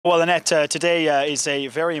Well, Annette, today is a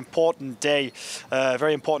very important day, a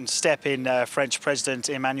very important step in French President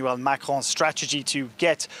Emmanuel Macron's strategy to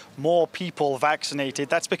get more people vaccinated.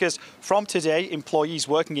 That's because from today, employees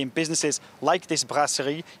working in businesses like this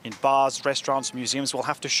brasserie, in bars, restaurants, museums, will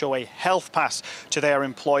have to show a health pass to their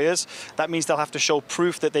employers. That means they'll have to show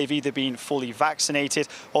proof that they've either been fully vaccinated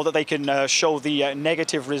or that they can show the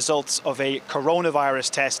negative results of a coronavirus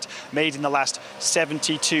test made in the last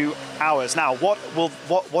 72 hours. Now,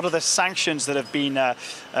 what are the sanctions that have been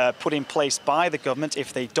put in place by the government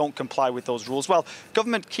if they don't comply with those rules? Well,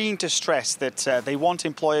 government keen to stress that they want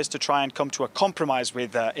employers to try and come to a compromise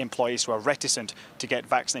with employees who are reticent to get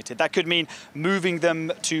vaccinated. That could mean moving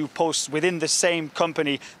them to posts within the same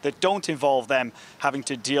company that don't involve them having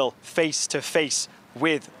to deal face to face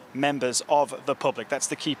with members of the public. That's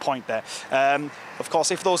the key point there. Of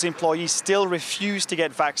course, if those employees still refuse to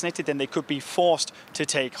get vaccinated, then they could be forced to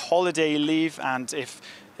take holiday leave. And if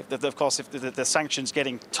the sanctions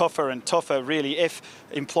getting tougher and tougher, really, if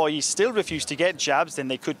employees still refuse to get jabs, then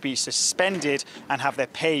they could be suspended and have their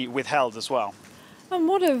pay withheld as well. And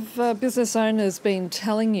what have business owners been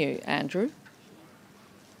telling you, Andrew?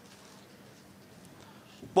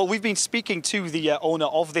 Well, we've been speaking to the owner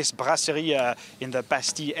of this brasserie in the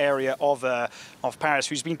Bastille area of Paris,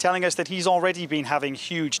 who's been telling us that he's already been having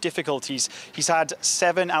huge difficulties. He's had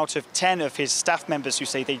 7 out of 10 of his staff members who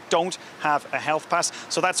say they don't have a health pass.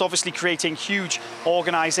 So that's obviously creating huge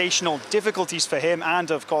organisational difficulties for him, and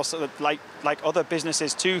of course, like other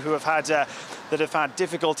businesses too, who have had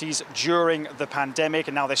difficulties during the pandemic,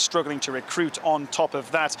 and now they're struggling to recruit on top of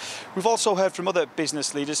that. We've also heard from other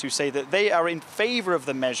business leaders who say that they are in favour of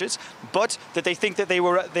the measures, but that they think that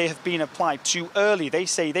they have been applied too early. They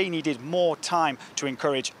say they needed more time to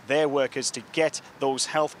encourage their workers to get those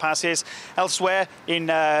health passes. Elsewhere, in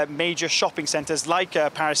major shopping centres like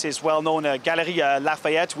Paris's well-known Galerie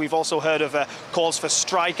Lafayette, we've also heard of calls for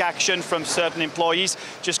strike action from certain employees.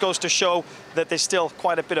 Just goes to show that there's still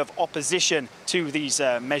quite a bit of opposition to these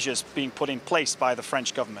measures being put in place by the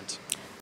French government.